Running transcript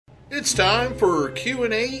It's time for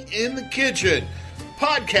Q&A in the Kitchen,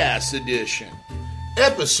 podcast edition.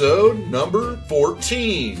 Episode number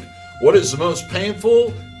 14. What is the most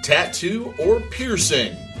painful tattoo or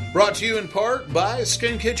piercing? Brought to you in part by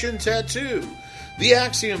Skin Kitchen Tattoo, the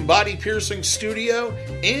Axiom Body Piercing Studio,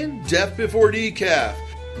 and Death Before Decaf.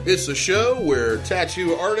 It's the show where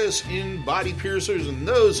tattoo artists and body piercers and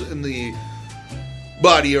those in the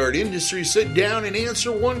body art industry sit down and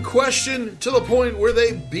answer one question to the point where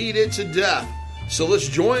they beat it to death. So let's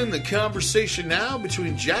join the conversation now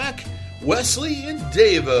between Jack, Wesley, and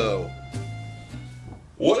Davo.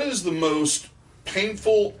 What is the most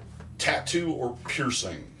painful tattoo or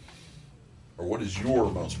piercing? Or what is your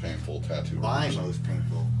most painful tattoo or My piercing? most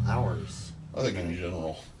painful. Ours. I think in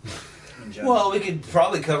general. Well, we could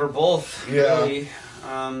probably cover both. Yeah. Really.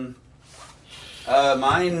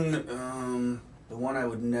 Mine, the one I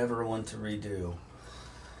would never want to redo.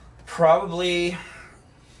 Probably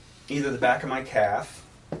either the back of my calf.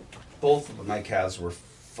 Both of my calves were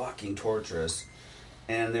fucking torturous.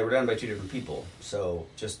 And they were done by two different people. So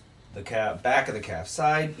just the calf, back of the calf,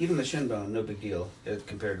 side, even the shin bone, no big deal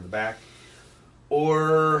compared to the back.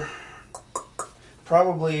 Or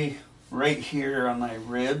probably right here on my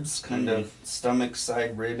ribs, kind of stomach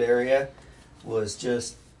side rib area, was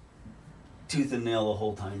just tooth and nail the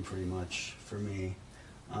whole time, pretty much for me.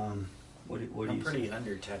 What do I'm you pretty say?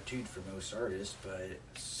 under tattooed for most artists, but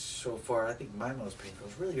so far I think my most painful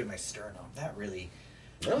was really my sternum. That really.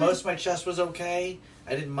 Most of my chest was okay.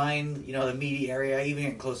 I didn't mind, the meaty area. Even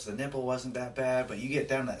getting close to the nipple wasn't that bad. But you get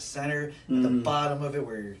down that center, at the bottom of it,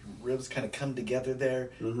 where your ribs kind of come together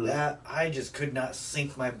there. That I just could not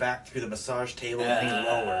sink my back through the massage table any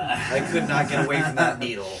lower. I could not get away from that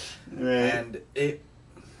needle, and it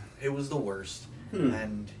was the worst.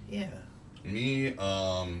 And yeah, Me,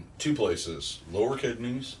 two places. Lower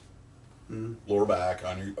kidneys, lower back,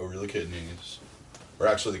 over the kidneys. Or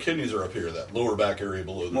actually, the kidneys are up here, that lower back area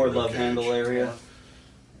below the More rib love cage. handle area.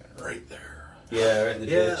 Right there. Yeah, right in the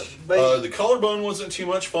ditch. but The collarbone wasn't too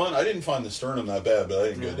much fun. I didn't find the sternum that bad, but I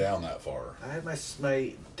didn't go down that far. I had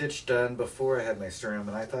my ditch done before I had my sternum,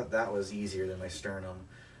 and I thought that was easier than my sternum.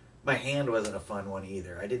 My hand wasn't a fun one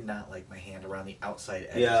either. I did not like my hand around the outside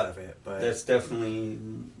edges of it. But That's definitely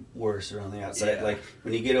worse around the outside. Yeah. Like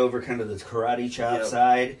when you get over kind of the karate chop Yep.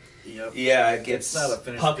 side, Yep. yeah, it gets It's not a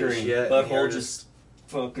finished puckering. piece yet, and the Butthole artist- just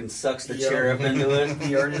fucking sucks the Yep. chair up into it.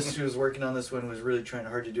 The artist who was working on this one was really trying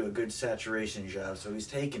hard to do a good saturation job, so he's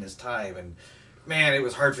taking his time. And man, it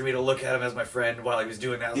was hard for me to look at him as my friend while he was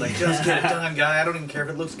doing that. I was like, just get it done, guy. I don't even care if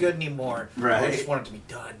it looks good anymore. I Right. just want it to be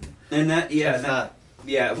done. And that, yeah, It's not.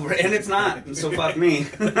 yeah, and it's not. So fuck me.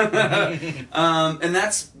 And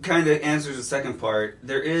that's kind of answers the second part.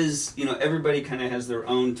 There is, everybody kind of has their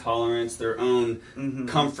own tolerance, their own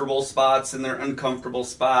comfortable spots and their uncomfortable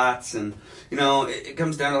spots, and it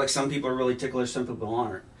comes down to like some people are really ticklish, some people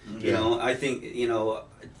aren't. I think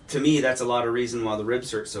to me that's a lot of reason why the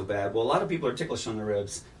ribs hurt so bad. Well, a lot of people are ticklish on the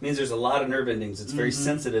ribs. It means there's a lot of nerve endings. It's very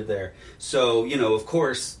sensitive there. So of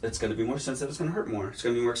course it's going to be more sensitive. It's going to hurt more. It's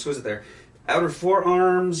going to be more exquisite there. Outer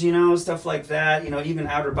forearms, stuff like that, even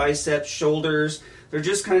outer biceps, shoulders, they're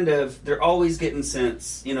just they're always getting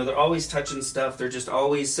sense, they're always touching stuff, they're just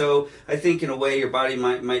always, so I think in a way your body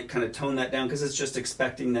might kind of tone that down because it's just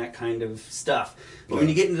expecting that kind of stuff. But when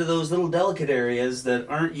you get into those little delicate areas that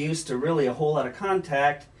aren't used to really a whole lot of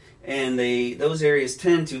contact, and those areas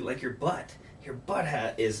tend to, like your butt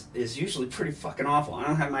hat is usually pretty fucking awful. I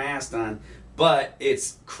don't have my ass done, but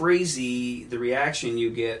it's crazy the reaction you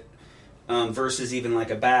get versus even like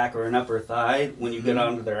a back or an upper thigh when you get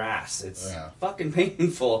onto their ass. It's fucking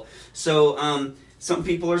painful. So some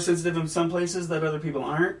people are sensitive in some places that other people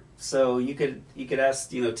aren't. So you could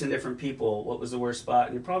ask 10 different people what was the worst spot,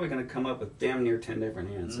 and you're probably going to come up with damn near 10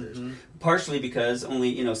 different answers. Partially because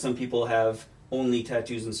only some people have only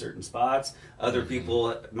tattoos in certain spots. Other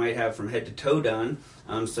people might have from head to toe done,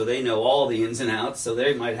 so they know all the ins and outs. So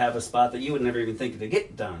they might have a spot that you would never even think to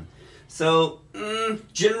get done. So,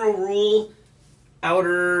 general rule,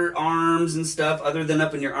 outer arms and stuff, other than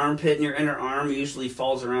up in your armpit and your inner arm, usually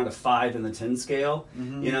falls around a 5 in the 10 scale.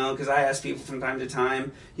 Because I ask people from time to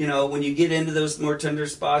time, when you get into those more tender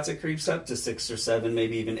spots, it creeps up to 6 or 7,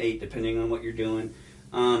 maybe even 8, depending on what you're doing.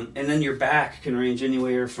 And then your back can range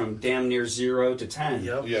anywhere from damn near 0 to 10.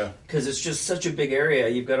 Yep. Yeah. Because it's just such a big area.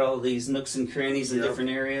 You've got all these nooks and crannies in different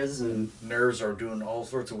areas. And Nerves are doing all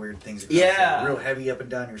sorts of weird things. Yeah. Real heavy up and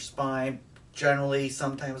down your spine. generally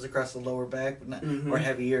sometimes across the lower back, but not, or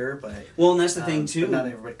heavier. But well, and that's the thing too. But not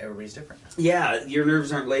everybody's different. Yeah, your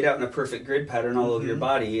nerves aren't laid out in a perfect grid pattern all over your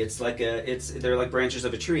body. It's like they're like branches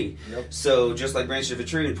of a tree. Yep. So just like branches of a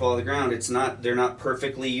tree and fall to the ground, they're not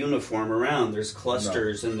perfectly uniform around. There's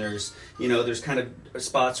clusters and there's kind of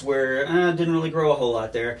spots where didn't really grow a whole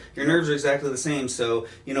lot there. Your nerves are exactly the same. So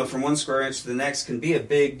from one square inch to the next can be a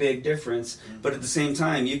big difference. But at the same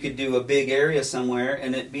time, you could do a big area somewhere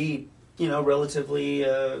and it be relatively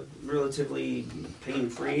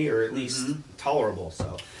pain-free or at least tolerable.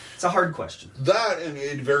 So it's a hard question. That, and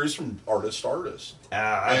it varies from artist to artist.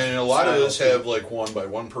 And a lot of those have like one by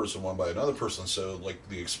one person, one by another person. So like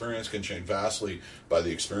the experience can change vastly by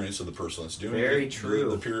the experience of the person that's doing Very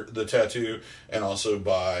true. the tattoo, and also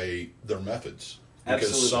by their methods. Because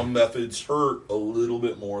Absolutely. some methods hurt a little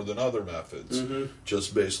bit more than other methods,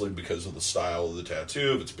 just basically because of the style of the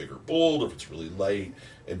tattoo. If it's big or bold, if it's really light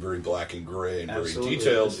and very black and gray and Absolutely. very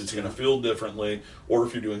detailed, it's going to feel differently. Or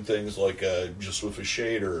if you're doing things like just with a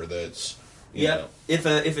shader, that's you know. If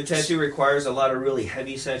a tattoo requires a lot of really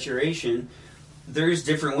heavy saturation, there's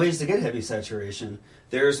different ways to get heavy saturation.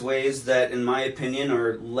 There's ways that, in my opinion,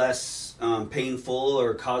 are less painful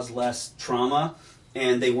or cause less trauma.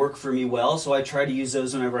 And they work for me well, so I try to use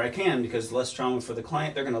those whenever I can because less trauma for the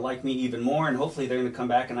client. They're going to like me even more, and hopefully they're going to come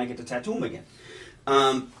back and I get to tattoo them again.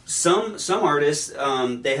 Some artists,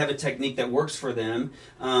 they have a technique that works for them,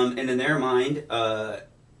 and in their mind,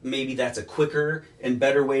 maybe that's a quicker and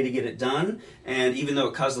better way to get it done. And even though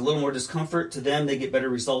it caused a little more discomfort to them, they get better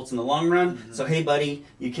results in the long run. So, hey, buddy,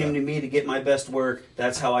 you came to me to get my best work.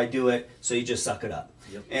 That's how I do it, so you just suck it up.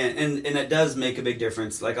 Yep. And it does make a big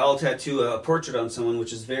difference. Like I'll tattoo a portrait on someone,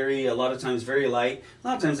 which is a lot of times very light. A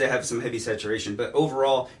lot of times they have some heavy saturation, but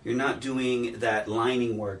overall you're not doing that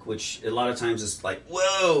lining work, which a lot of times is like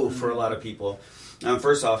whoa for a lot of people.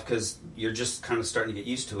 First off, because you're just kind of starting to get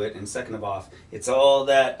used to it, and second of all, it's all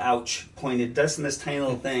that ouch pointed just in this tiny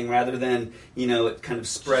little thing, rather than it kind of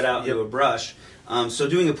spread out into a brush. So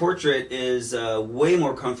doing a portrait is way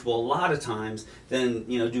more comfortable a lot of times than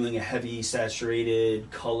doing a heavy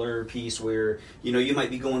saturated color piece where you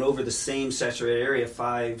might be going over the same saturated area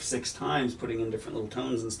 5-6 times, putting in different little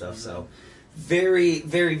tones and stuff. So very,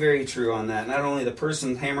 very, very true on that. Not only the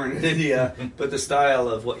person hammering it into you, but the style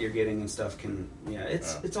of what you're getting and stuff can.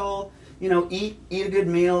 It's all. Eat a good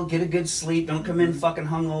meal, get a good sleep, don't come in fucking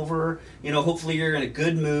hungover. Hopefully you're in a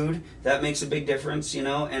good mood. That makes a big difference,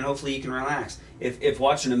 and hopefully you can relax. If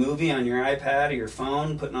watching a movie on your iPad or your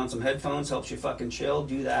phone, putting on some headphones helps you fucking chill,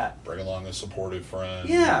 do that. Bring along a supportive friend.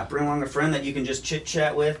 Yeah, bring along a friend that you can just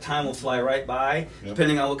chit-chat with. Time will fly right by. Yep.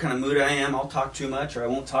 Depending on what kind of mood I am, I'll talk too much or I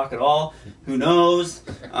won't talk at all. Who knows?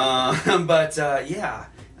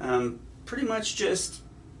 Pretty much just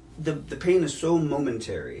the pain is so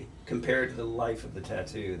momentary compared to the life of the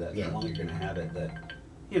tattoo that the longer you're going to have it,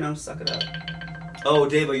 that, suck it up. Oh,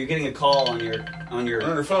 Davo, you're getting a call on your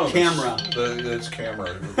phone. Camera. It's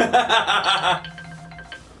camera.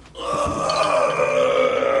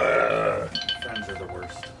 Friends are the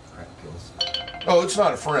worst. Oh, it's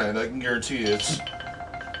not a friend. I can guarantee you it's...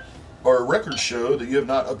 Our records show that you have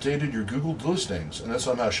not updated your Google listings, and that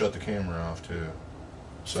somehow shut the camera off, too.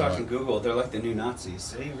 So, talking Google, they're like the new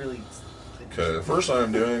Nazis. They really... Okay, the first thing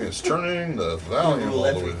I'm doing is turning the volume Google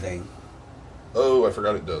all the way. everything. Oh, I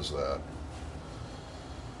forgot it does that.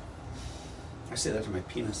 I say that to my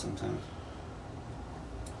penis sometimes.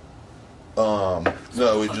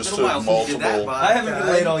 No, we just took multiple. I haven't been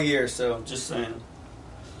late all year, so just saying.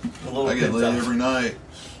 I get laid every night.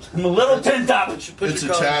 I'm a little pent up. It's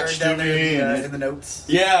attached to me. In the notes.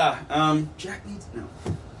 Yeah. Jack needs no.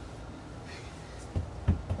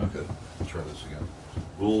 Okay, let's try this again.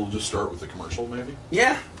 We'll just start with the commercial, maybe.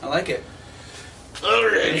 Yeah, I like it.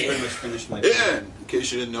 Alrighty. Pretty much finished my. And in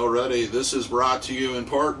case you didn't know already, this is brought to you in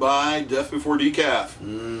part by Death Before Decaf.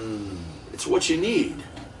 It's what you need.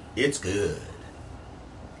 It's good.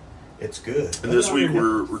 It's good. And this week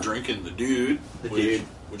we're drinking the Dude, The Dude,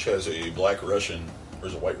 which has a Black Russian. Or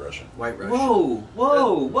is it White Russian? White Russian.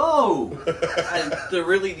 Whoa!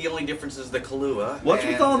 The only difference is the Kahlua. What's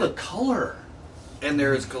with all the color? And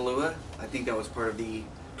there is Kahlua. I think that was part of the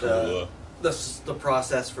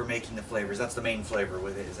process for making the flavors. That's the main flavor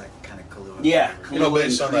with it, is that kind of Kahlua. Yeah, flavor.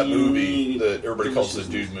 Based on that movie that everybody calls the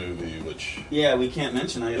Dude movie, which we can't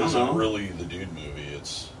mention. I don't isn't know. really the Dude movie.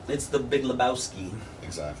 It's the Big Lebowski.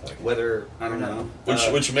 Exactly. Whether I don't know.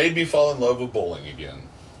 Which made me fall in love with bowling again.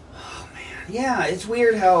 Oh man, yeah, it's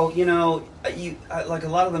weird how like a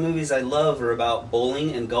lot of the movies I love are about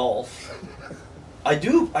bowling and golf. I've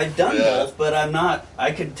done both, but I'm not.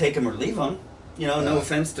 I could take them or leave them. You know, no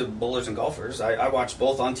offense to bowlers and golfers. I watch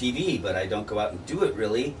both on TV, but I don't go out and do it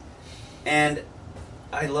really. And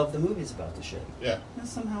I love the movies about the shit. Yeah. And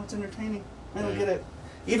somehow it's entertaining. I don't get it.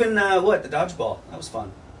 Even, the dodgeball. That was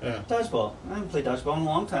fun. Yeah. Dodgeball. I haven't played dodgeball in a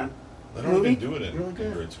long time. They don't even do it in Really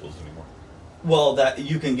good. grade schools anymore. Well, that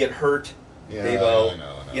you can get hurt, Yeah, Davo. I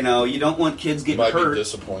know. You know, you don't want kids getting Might hurt. be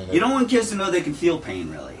disappointed. You don't want kids to know they can feel pain,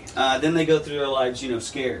 really. Then they go through their lives,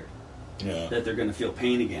 scared Yeah. that they're going to feel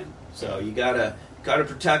pain again. So you gotta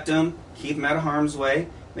protect them, keep them out of harm's way,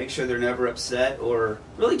 make sure they're never upset or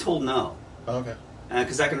really told no, Okay.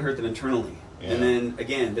 because that can hurt them internally. Yeah. And then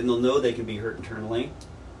again, then they'll know they can be hurt internally.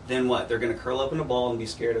 Then what? They're going to curl up in a ball and be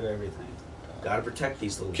scared of everything. Got to protect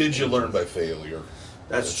these little Kids, you learn by failure.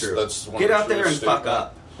 That's true. That's one Get of the out there truest and fuck statement.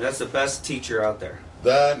 up. That's the best teacher out there.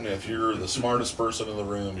 That, and if you're the smartest person in the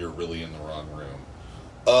room, you're really in the wrong room.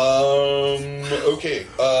 Okay.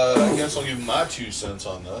 I guess I'll give my 2 cents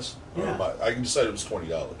on this. Yeah. I can decide it was $20.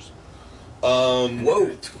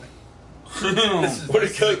 Whoa.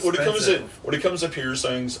 When it comes to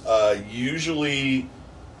piercings, usually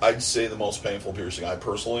I'd say the most painful piercing I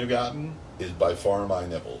personally have gotten is by far my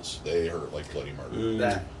nipples. They hurt like bloody murder.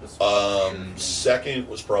 That was Second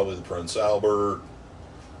was probably the Prince Albert.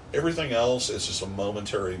 Everything else is just a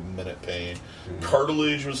momentary minute pain.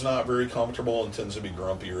 Cartilage was not very comfortable and tends to be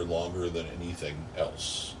grumpier longer than anything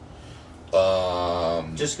else.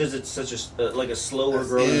 Just because it's such a slower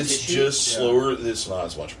growing It's tissue? just slower. It's not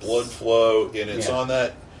as much blood flow, and it's on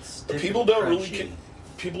that. stiff People and don't crunchy.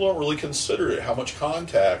 really consider it how much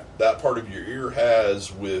contact that part of your ear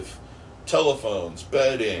has with telephones,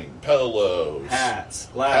 bedding, pillows, Hats,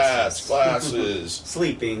 glasses.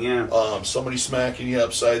 Sleeping, yeah. somebody smacking you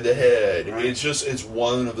upside the head. Right. It's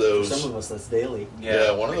one of For those. some of us, that's daily.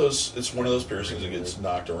 Yeah, one of those. It's one of those piercings that gets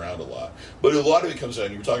knocked around a lot. But a lot of it comes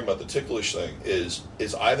down. You were talking about the ticklish thing. Is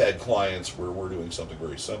I've had clients where we're doing something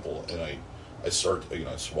very simple, and I start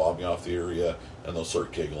swabbing off the area, and they'll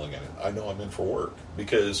start giggling, and I know I'm in for work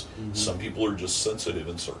because some people are just sensitive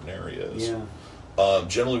in certain areas. Yeah.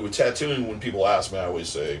 Generally, with tattooing, when people ask me, I always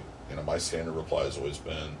say, my standard reply has always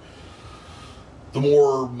been, the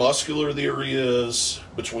more muscular the area is,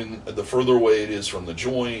 the further away it is from the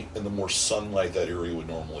joint, and the more sunlight that area would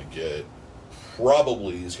normally get,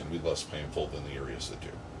 probably is going to be less painful than the areas that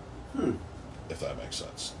do. If that makes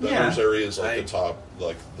sense. Then Yeah. there's areas like the top,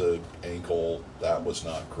 like the ankle, that was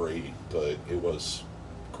not great, but it was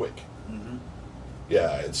quick. Mm-hmm.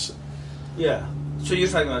 Yeah, it's... Yeah. So you're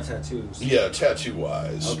talking about tattoos. Yeah,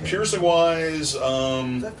 tattoo-wise. Okay. Piercing-wise,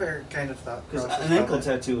 Is that fair kind of thought Because process? an ankle about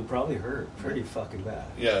it? tattoo would probably hurt pretty fucking bad.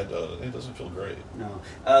 yeah, it doesn't feel great. No.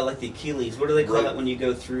 Like the Achilles. What do they call Right. that when you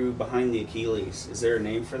go through behind the Achilles? Is there a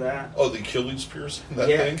name for that? Oh, the Achilles piercing? That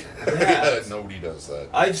Yeah. thing? Yeah. Nobody does that.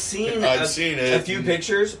 I've seen I've seen it. a few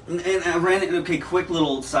pictures, and I ran it. Okay, quick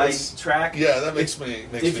little side track. Yeah, that makes me...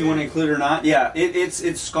 If you want to include it or not, yeah,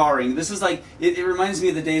 it's scarring. This is like it reminds me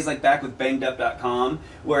of the days like back with BangedUp.com,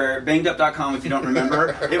 where BangedUp.com, if you don't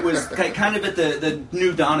remember, it was kind of at the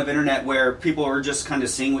new dawn of internet where people were just kind of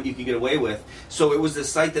seeing what you could get away with. So it was a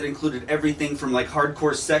site that included everything from like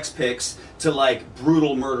hardcore sex pics to like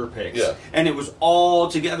brutal murder pics, Yeah. and it was all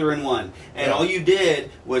together in one. And Yeah. all you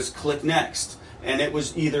did was click next. And it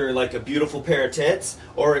was either like a beautiful pair of tits,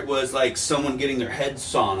 or it was like someone getting their head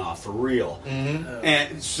sawn off for real. Mm-hmm.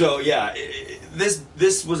 And so yeah,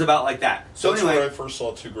 this was about like that. So That's anyway, where I first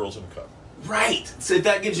saw 2 girls in a cup. right. So if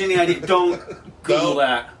that gives you any idea, don't Google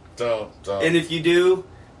that. Don't. And if you do,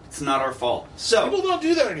 it's not our fault. So People don't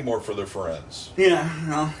do that anymore for their friends. yeah.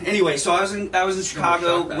 Well, anyway, so I was in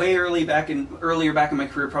Chicago shock way earlier back in my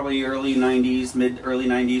career, probably early early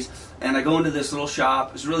 90s, and I go into this little shop.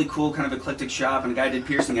 It was a really cool, kind of eclectic shop, and a guy did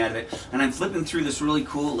piercing out of it. And I'm flipping through this really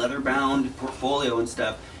cool leather-bound portfolio and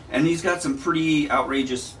stuff, and he's got some pretty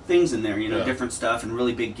outrageous things in there, Yeah. different stuff and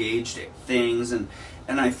really big gauged things. And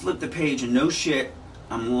I flip the page, and no shit,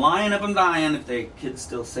 I'm lying up and dying. If they kids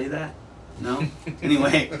still say that, no.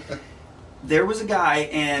 Anyway. There was a guy,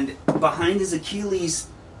 and behind his Achilles,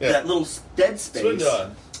 Yeah. that little dead It's been space,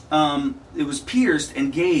 done. it was pierced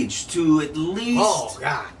and gauged to at least. Oh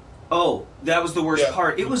God! Oh, that was the worst Yeah.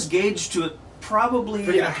 part. It was gauged to probably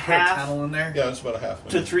Pretty a much put a half tunnel in there. Yeah, it's about a half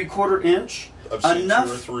to minute. 3/4 inch. I've seen enough,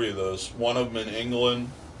 2 or 3 of those. One of them in England.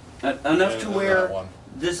 enough and- to and where that one.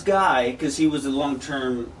 this guy, because he was a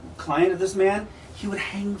long-term client of this man, he would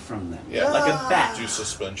hang from them Yeah. like a bat. Do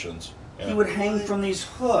suspensions. Yeah. He would hang from these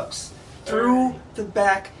hooks through the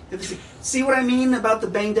back. See what I mean about the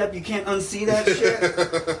banged up? You can't unsee that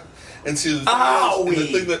shit. And see, the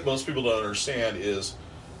thing that most people don't understand is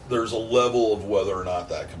there's a level of whether or not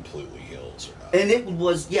that completely heals or not. And it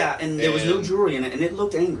was, yeah, and there was no And- jewelry in it, and it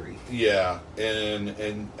looked angry. Yeah,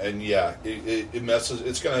 and yeah, it messes.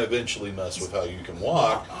 It's going to eventually mess with how you can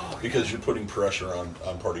walk because you're putting pressure on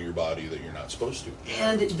part of your body that you're not supposed to.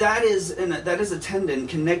 And that is a tendon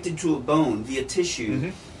connected to a bone via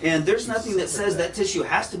tissue, and there's nothing that says that tissue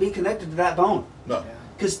has to be connected to that bone. No,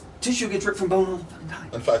 because tissue gets ripped from bone all the fucking time.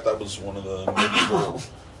 in fact, that was one of the medieval.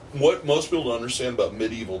 What most people don't understand about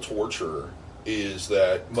medieval torture is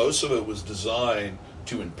that most of it was designed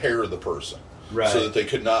to impair the person. Right. So that they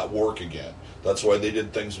could not work again. That's why they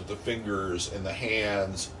did things with the fingers and the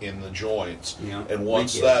hands in the joints. Yeah. And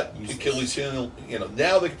once that Achilles heel,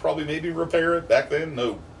 now they could probably maybe repair it. Back then,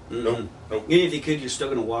 no. Nope. Even if you could, you're still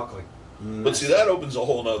going to walk like. But see, that opens a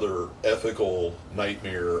whole other ethical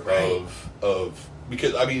nightmare of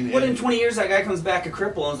because I mean. What in 20 years that guy comes back a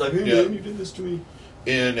cripple and is like, hey man, you did this to me.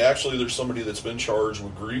 And actually, there's somebody that's been charged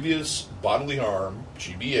with grievous bodily harm,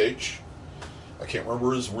 GBH. I can't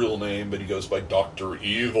remember his real name, but he goes by Dr.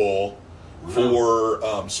 Evil for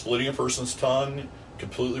splitting a person's tongue,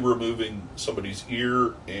 completely removing somebody's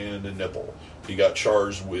ear and a nipple. He got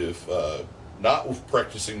charged with not with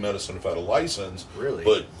practicing medicine without a license,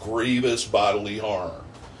 but grievous bodily harm.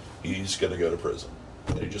 He's going to go to prison.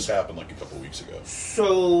 And it just happened like a couple of weeks ago.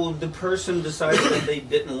 So the person decided that they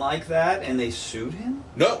didn't like that and they sued him?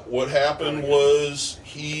 No, what happened was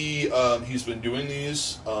he's been doing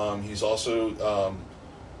these. He's also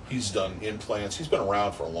he's done implants. He's been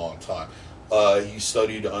around for a long time. He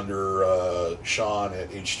studied under Sean at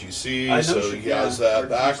HTC, so he has that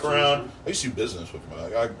background. I used to do business with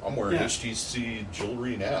him. I'm wearing HTC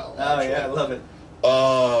jewelry now. Oh yeah, I love it.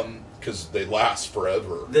 Because they last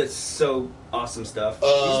forever. That's so awesome stuff.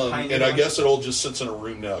 And I guess it all just sits in a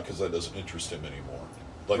room now because that doesn't interest him anymore.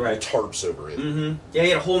 Like with tarps over it. Mm-hmm. Yeah, he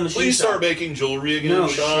had a whole machine. Please start making jewelry again,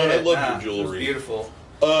 Sean. Shit. I love your jewelry. Beautiful.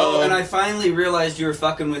 And I finally realized you were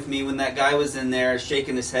fucking with me when that guy was in there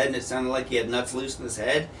shaking his head and it sounded like he had nuts loose in his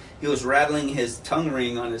head. He was rattling his tongue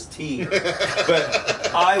ring on his teeth.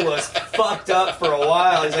 But I was fucked up for a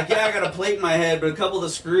while. He's like, yeah, I got a plate in my head, but a couple of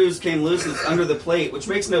the screws came loose and it's under the plate, which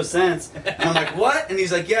makes no sense. And I'm like, what? And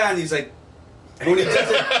he's like, yeah. And he's like, when he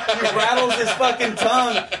does it, he rattles his fucking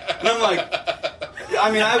tongue. And I'm like, I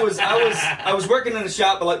mean, I was working in a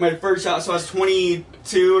shop, but like my first shop, so I was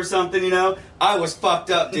 22 or something, I was fucked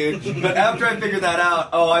up, dude. But after I figured that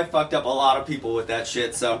out, I fucked up a lot of people with that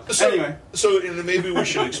shit. So anyway, and maybe we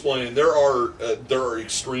should explain there are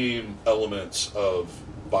extreme elements of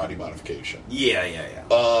body modification.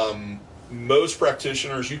 Yeah. Most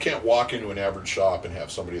practitioners, you can't walk into an average shop and have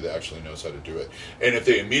somebody that actually knows how to do it. And if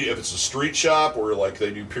it's a street shop where like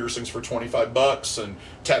they do piercings for $25 and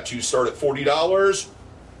tattoos start at $40,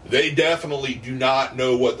 they definitely do not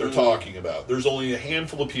know what they're talking about. There's only a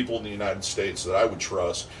handful of people in the United States that I would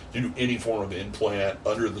trust to do any form of implant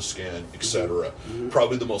under the skin, etc.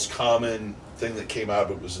 Probably the most common thing that came out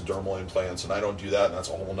of it was the dermal implants, and I don't do that, and that's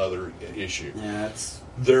a whole other issue. Yeah,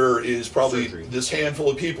 there is probably surgery. This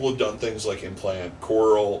handful of people have done things like implant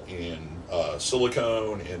coral and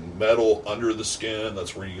silicone and metal under the skin.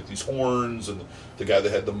 That's where you get these horns, and the guy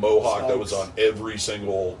that had the mohawk that was on every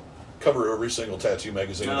single tattoo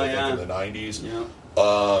magazine I think in the 90s.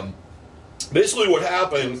 Yeah. Basically what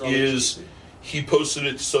happened is he posted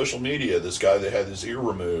it to social media, this guy that had his ear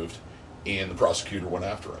removed, and the prosecutor went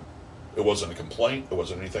after him. It wasn't a complaint. It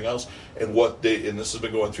wasn't anything else. And this has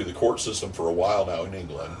been going through the court system for a while now in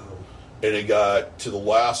England. And it got to the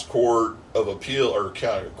last court of appeal or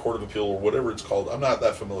court of appeal or whatever it's called. I'm not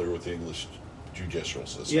that familiar with the English judicial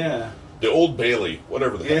system. Yeah. The Old Bailey,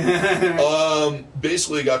 whatever the heck.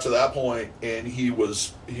 Basically got to that point, and he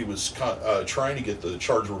was trying to get the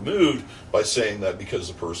charge removed by saying that because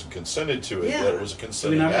the person consented to it, that it was a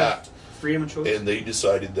consenting act. Freedom of choice. And they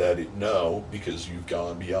decided that no, because you've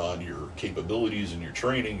gone beyond your capabilities and your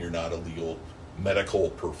training, you're not a legal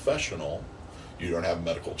medical professional. You don't have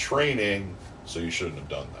medical training, so you shouldn't have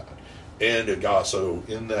done that. And it also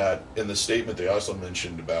in the statement they also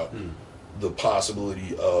mentioned about the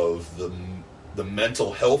possibility of the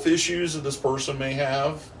mental health issues that this person may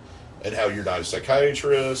have, and how you're not a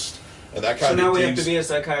psychiatrist. And that kind so now of we have to be a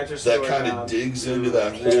psychiatrist. That kind of digs into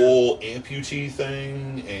that whole amputee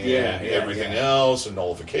thing and everything else and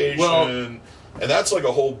nullification. Well, and that's like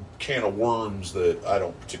a whole can of worms that I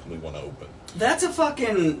don't particularly want to open. That's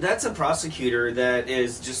a prosecutor that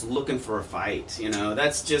is just looking for a fight,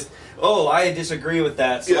 That's just, I disagree with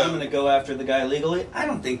that, so I'm going to go after the guy legally. I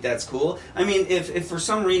don't think that's cool. I mean, if for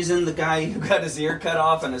some reason the guy who got his ear cut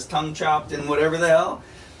off and his tongue chopped and whatever the hell,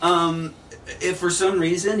 if for some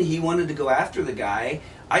reason he wanted to go after the guy,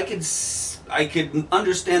 I could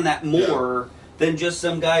understand that more than just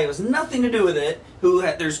some guy who has nothing to do with it,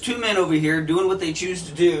 there's two men over here doing what they choose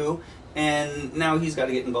to do, and now he's got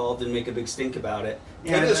to get involved and make a big stink about it.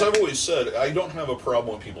 And as I've always said, I don't have a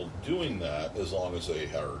problem with people doing that as long as they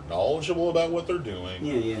are knowledgeable about what they're doing.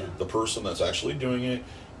 Yeah. The person that's actually doing it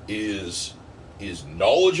is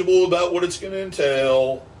knowledgeable about what it's going to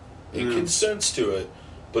entail and consents to it.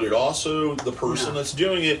 But it also, the person that's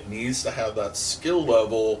doing it needs to have that skill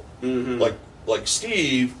level. Like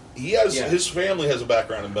Steve, he has his family has a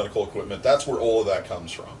background in medical equipment. That's where all of that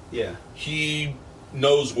comes from. Yeah. He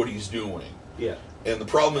knows what he's doing. Yeah. And the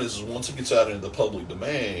problem is once it gets out into the public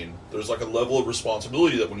domain, there's like a level of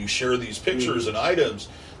responsibility that when you share these pictures and items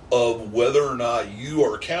of whether or not you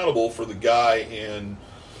are accountable for the guy in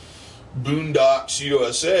Boondocks,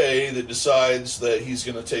 USA that decides that he's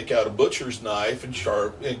going to take out a butcher's knife and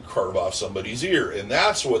carve off somebody's ear. And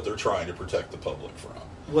that's what they're trying to protect the public from.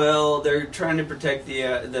 Well, they're trying to protect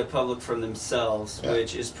the public from themselves,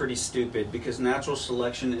 which is pretty stupid because natural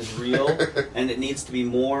selection is real and it needs to be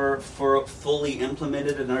more fully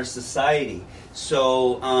implemented in our society.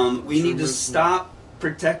 So we need to stop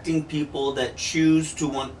protecting people that choose to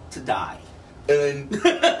want to die. And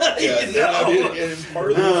then, and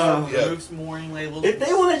part of remove some warning labels. If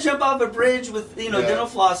they want to jump off a bridge with dental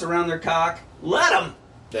floss around their cock, let them.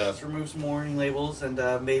 Yeah. Just remove some warning labels and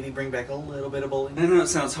maybe bring back a little bit of bullying. I know it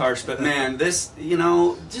sounds harsh, but man, this,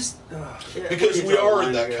 just... because we are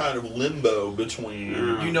in that kind of limbo between...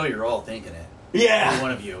 You know you're all thinking it. Yeah. Every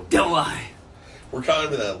one of you. Don't lie. We're kind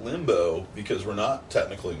of in that limbo because we're not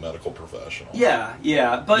technically medical professionals.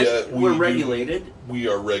 Yeah, but we're regulated. We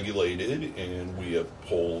are regulated, and we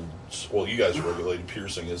uphold... Well, you guys are regulated.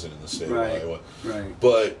 Piercing isn't in the state of Iowa. Right.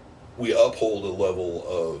 But we uphold a level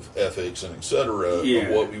of ethics and et cetera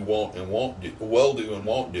of what we won't and won't do, and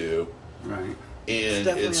won't do. Right. And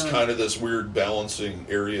it's kind of this weird balancing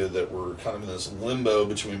area that we're kind of in this limbo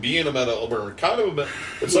between being a medical, or kind of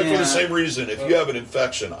it's like for the same reason, if you have an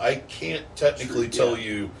infection, I can't technically tell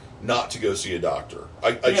you not to go see a doctor.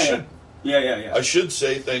 I should. Yeah. I should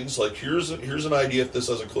say things like, here's an idea if this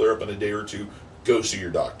doesn't clear up in a day or two, go see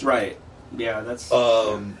your doctor. Right. Yeah, that's...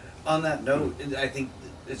 On that note, I think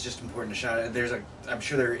it's just important to shout out. I'm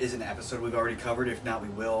sure there is an episode we've already covered. If not, we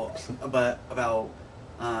will. But about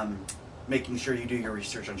making sure you do your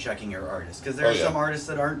research on checking your artists, because there are some artists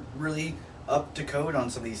that aren't really up to code on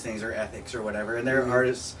some of these things or ethics or whatever, and there are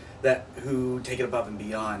artists who take it above and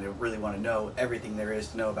beyond and really want to know everything there is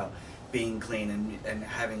to know about being clean and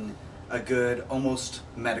having a good, almost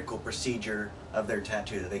medical procedure of their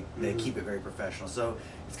tattoo. That they keep it very professional. So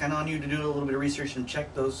it's kind of on you to do a little bit of research and check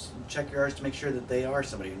your artists to make sure that they are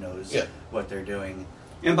somebody who knows what they're doing.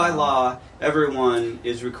 And by law, everyone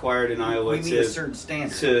is required in Iowa we meet a certain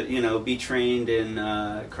standard to be trained in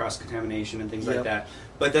cross-contamination and things like that.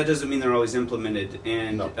 But that doesn't mean they're always implemented.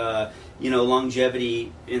 And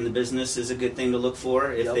longevity in the business is a good thing to look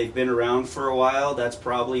for. If they've been around for a while, that's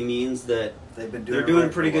probably means that they're doing a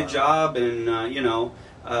pretty good job, and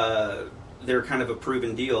they're kind of a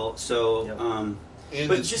proven deal. So, and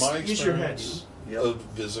but it's just my use your head. experience of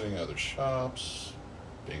visiting other shops,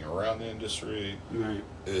 being around the industry,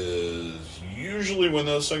 is usually when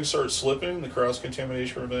those things start slipping, the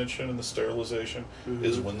cross-contamination prevention and the sterilization,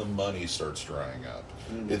 is when the money starts drying up.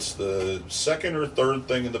 It's the second or third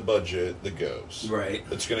thing in the budget that goes. Right.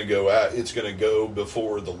 It's going to go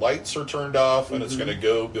before the lights are turned off, and it's going to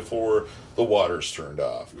go before the water's turned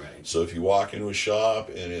off. Right. So if you walk into a shop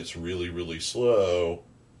and it's really, really slow,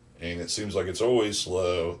 and it seems like it's always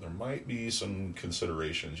slow, there might be some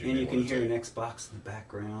considerations. And you can hear an Xbox in the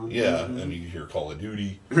background. Yeah, and you hear Call of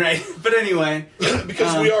Duty. Right, but anyway.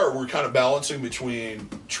 Because we're kind of balancing between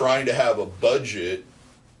trying to have a budget,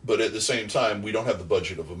 but at the same time, we don't have the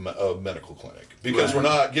budget of a medical clinic. Because we're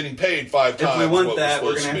not getting paid 5 times. If we want what that,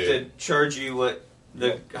 we're going to have to charge you what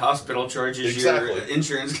the hospital charges your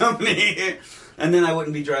insurance company. And then I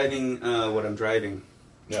wouldn't be driving what I'm driving.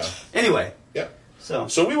 Yeah. Anyway. Yeah.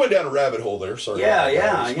 So we went down a rabbit hole there. Sorry.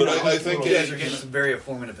 Yeah. But I think you guys are getting some very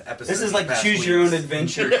informative episodes. This is like choose your own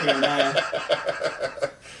adventure.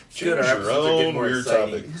 Choose your own weird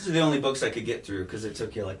topic. These are the only books I could get through because it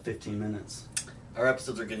took you like 15 minutes. Our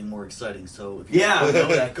episodes are getting more exciting, so if you don't know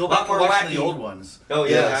that, go back and watch the old ones. Oh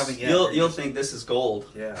yeah, you'll think this is gold.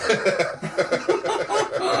 Yeah.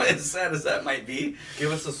 As sad as that might be,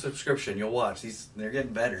 give us a subscription. You'll watch these; they're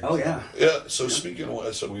getting better. Oh yeah. Yeah. So speaking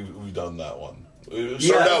of, we've done that one. We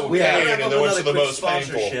started out with pain, and then went to the most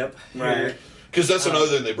painful. Right. Because that's another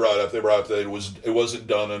thing they brought up. They brought up that it wasn't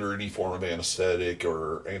done under any form of anesthetic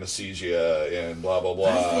or anesthesia and blah, blah, blah.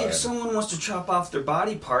 I think if someone wants to chop off their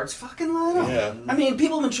body parts, fucking let them. Yeah. I mean,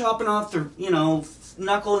 people have been chopping off their,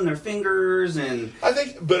 knuckle in their fingers and I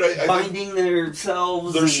think binding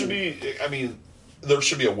themselves. There should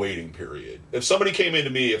be a waiting period. If somebody came into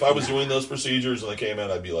me, if I was doing those procedures and they came in,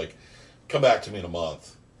 I'd be like, come back to me in a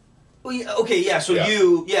month. Well, yeah, okay, yeah. So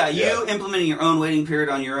you implementing your own waiting period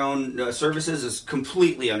on your own services is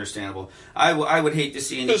completely understandable. I would hate to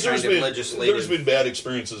see any kind of legislative. There's been bad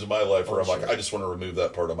experiences in my life where I'm like, I just want to remove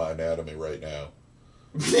that part of my anatomy right now.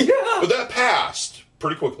 Yeah, but that passed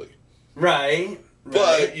pretty quickly. Right.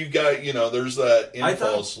 But you got, there's that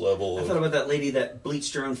impulse level. I thought about that lady that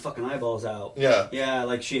bleached her own fucking eyeballs out. Yeah. Yeah,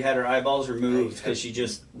 like she had her eyeballs removed because she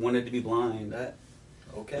just wanted to be blind.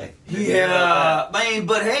 Okay. Yeah,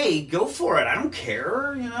 but hey, go for it. I don't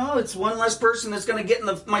care. It's one less person that's going to get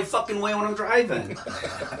in my fucking way when I'm driving.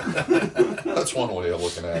 That's one way of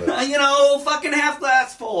looking at it. Fucking half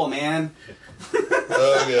glass full, man.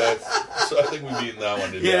 Okay, so I think we've beaten that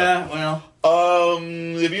one to death. Yeah, well.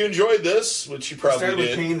 If you enjoyed this, which you probably did.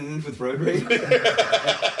 With Kane and ended with road rage.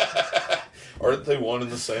 Aren't they one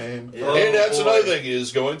and the same? Oh, and that's another thing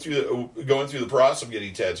is going through the process of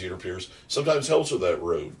getting tattooed or pierced sometimes helps with that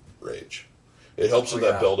road rage. It helps with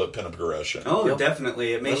that build-up pin-up aggression. Oh,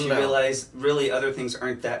 definitely. It makes you realize really other things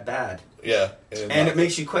aren't that bad. Yeah. And it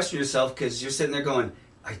makes you question yourself because you're sitting there going,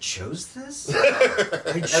 I chose this?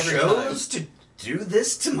 I chose to do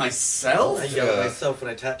this to myself? I yell at myself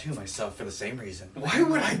when I tattoo myself for the same reason. Why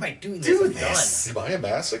would I do this? Am I a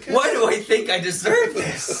masochist? Why do I think I deserve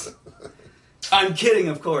this? I'm kidding,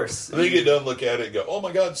 of course. And then you get done, look at it, and go, "Oh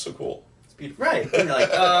my god, it's so cool." It's beautiful, right? And you're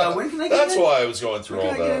like, when can I get in? That's why I was going through all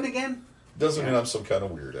that. Can I get in again? Doesn't mean I'm some kind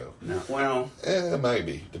of weirdo. No, well,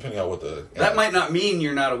 maybe depending on what the. That might not mean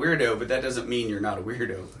you're not a weirdo, but that doesn't mean you're not a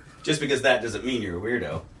weirdo. Just because that doesn't mean you're a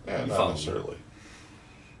weirdo. Yeah, not necessarily.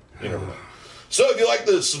 You never know. So if you like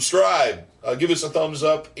this, subscribe. Give us a thumbs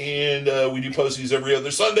up, and we do post these every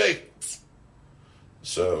other Sunday.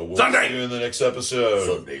 So we'll see you in the next episode.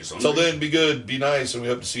 Sunday. Until then, be good, be nice, and we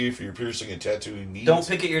hope to see you for your piercing and tattooing needs. Don't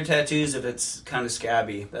pick at your tattoos if it's kind of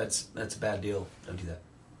scabby. That's a bad deal. Don't do that.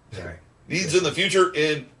 Sorry. Needs in the future,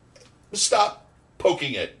 and stop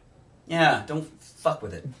poking it. Yeah, don't fuck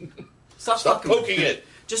with it. Stop poking it.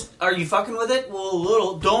 Just, are you fucking with it? Well, a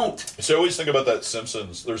little. Don't. So I always think about that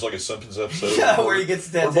Simpsons. There's like a Simpsons episode. Where he gets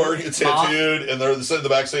tattooed. Where Bart gets tattooed, and they're sitting in the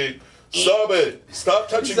back saying, "Stop it! Stop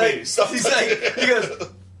touching me! Stop touching me!" He goes,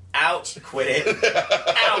 "Ouch! Quit it!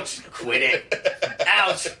 Ouch! Quit it!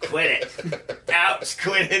 Ouch! Quit it! Ouch!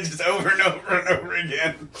 Quit it!" Just over and over and over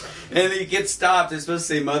again. And he gets stopped. It's supposed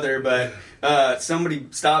to say mother, but somebody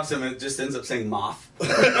stops him, and it just ends up saying moth.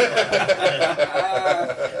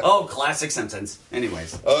 Oh, classic Simpsons.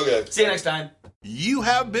 Anyways, okay. See you next time. You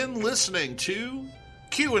have been listening to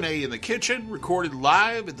Q&A in the Kitchen, recorded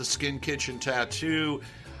live at the Skin Kitchen Tattoo,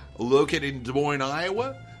 located in Des Moines,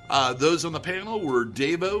 Iowa. Those on the panel were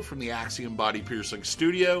Davo from the Axiom Body Piercing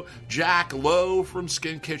Studio, Jack Lowe from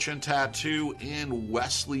Skin Kitchen Tattoo, and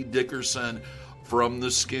Wesley Dickerson from the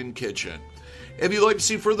Skin Kitchen. If you'd like to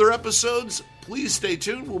see further episodes, please stay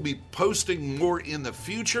tuned. We'll be posting more in the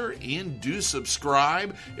future, and do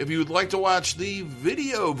subscribe. If you would like to watch the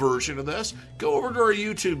video version of this, go over to our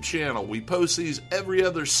YouTube channel. We post these every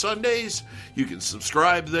other Sundays. You can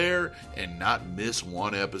subscribe there and not miss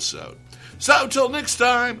one episode. So until next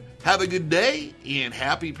time, have a good day and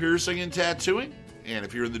happy piercing and tattooing. And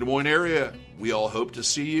if you're in the Des Moines area, we all hope to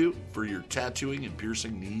see you for your tattooing and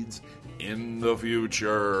piercing needs in the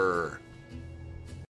future.